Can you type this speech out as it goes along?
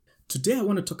Today, I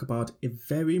want to talk about a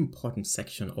very important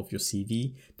section of your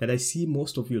CV that I see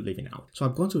most of you leaving out. So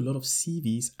I've gone to a lot of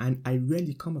CVs and I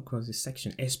rarely come across this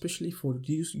section, especially for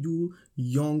you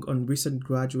young and recent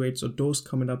graduates or those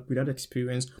coming up without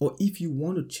experience, or if you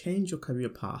want to change your career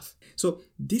path. So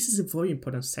this is a very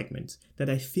important segment that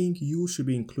I think you should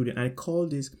be including. I call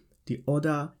this the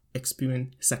other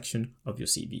experience section of your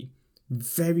CV.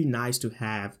 Very nice to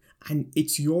have, and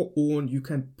it's your own. You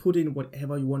can put in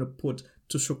whatever you want to put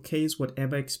to showcase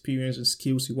whatever experience and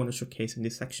skills you want to showcase in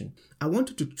this section. I want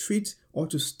you to treat or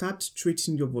to start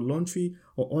treating your voluntary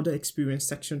or other experience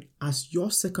section as your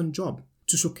second job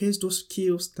to showcase those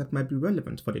skills that might be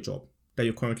relevant for the job that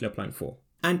you're currently applying for.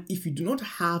 And if you do not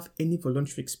have any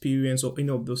voluntary experience or any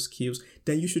of those skills,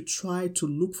 then you should try to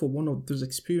look for one of those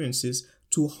experiences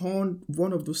to hone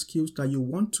one of those skills that you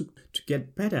want to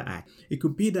get better at. It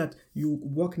could be that you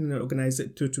work in an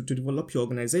organization to develop your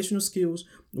organizational skills,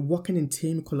 working in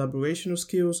team collaborational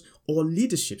skills, or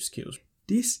leadership skills.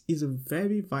 This is a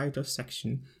very vital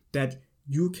section that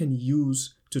you can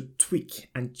use to tweak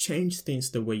and change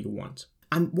things the way you want.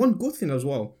 And one good thing as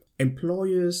well,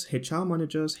 employers, HR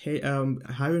managers,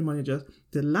 hiring managers,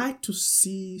 they like to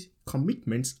see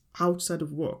commitments outside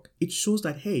of work. It shows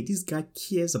that, hey, this guy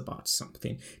cares about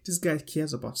something. This guy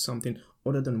cares about something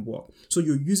other than work. So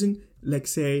you're using, like,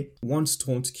 say, one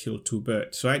stone to kill two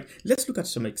birds, right? Let's look at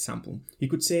some example. You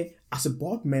could say, as a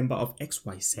board member of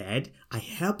XYZ, I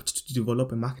helped to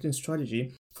develop a marketing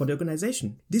strategy for the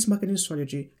organization. This marketing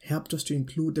strategy helped us to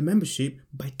include the membership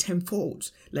by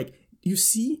tenfold. Like, you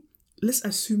see, let's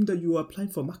assume that you are applying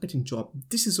for a marketing job.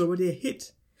 This is already a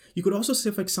hit. You could also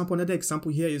say, for example, another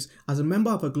example here is as a member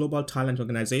of a global talent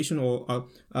organization or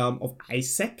of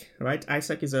ISEC, right?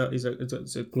 ISEC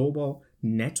is a global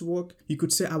network. You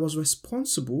could say I was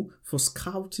responsible for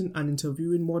scouting and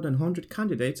interviewing more than 100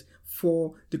 candidates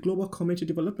for the Global Community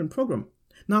Development Program.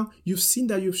 Now, you've seen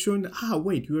that you've shown that,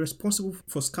 wait, you're responsible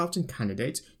for scouting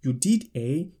candidates. You did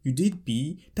A, you did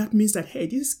B. That means that, hey,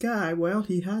 this guy, well,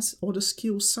 he has all the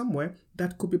skills somewhere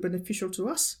that could be beneficial to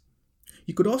us.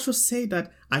 You could also say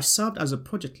that I served as a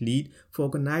project lead for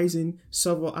organizing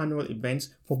several annual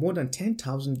events for more than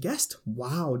 10,000 guests.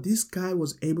 Wow, this guy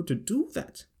was able to do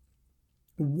that.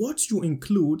 What you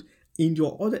include in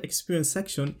your other experience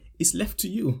section is left to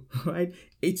you, right?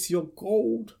 It's your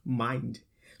gold mine.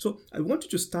 So I want you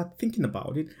to start thinking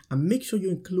about it and make sure you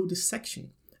include this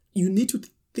section. You need to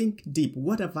think deep.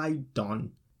 What have I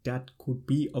done that could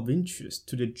be of interest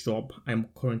to the job I'm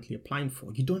currently applying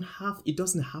for? It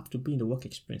doesn't have to be in the work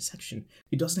experience section.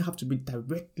 It doesn't have to be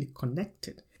directly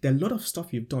connected. There are a lot of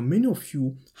stuff you've done. Many of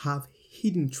you have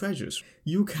hidden treasures.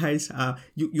 You guys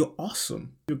you're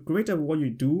awesome. You're great at what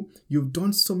you do. You've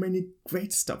done so many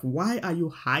great stuff. Why are you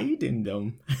hiding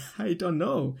them? I don't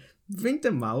know. Bring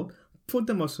them out. Put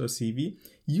them on your CV.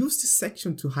 Use this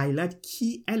section to highlight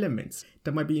key elements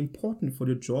that might be important for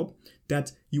the job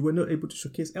that you were not able to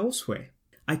showcase elsewhere.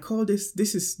 I call this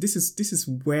is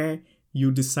where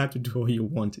you decide to do what you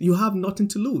want. You have nothing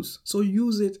to lose. So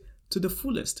use it to the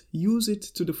fullest. Use it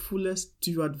to the fullest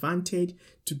to your advantage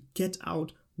to get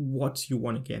out what you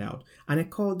want to get out. And I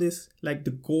call this like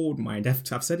the gold mine.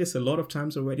 I've said this a lot of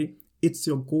times already. It's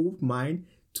your gold mine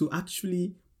to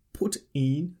actually put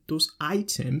in those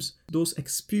items, those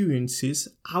experiences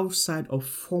outside of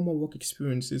formal work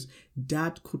experiences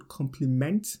that could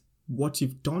complement what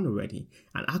you've done already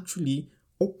and actually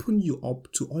open you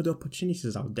up to other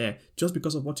opportunities out there just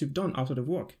because of what you've done outside of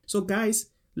work. So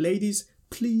guys, ladies,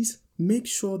 please make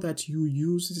sure that you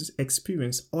use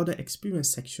this other experience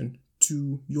section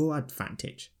to your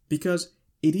advantage, because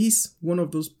it is one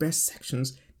of those best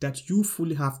sections that you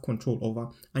fully have control over,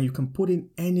 and you can put in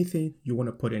anything you want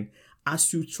to put in.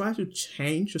 As you try to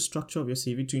change the structure of your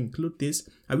CV to include this,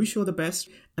 I wish you all the best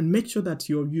and make sure that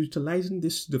you're utilizing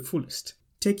this to the fullest.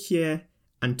 Take care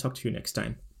and talk to you next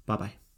time. Bye-bye.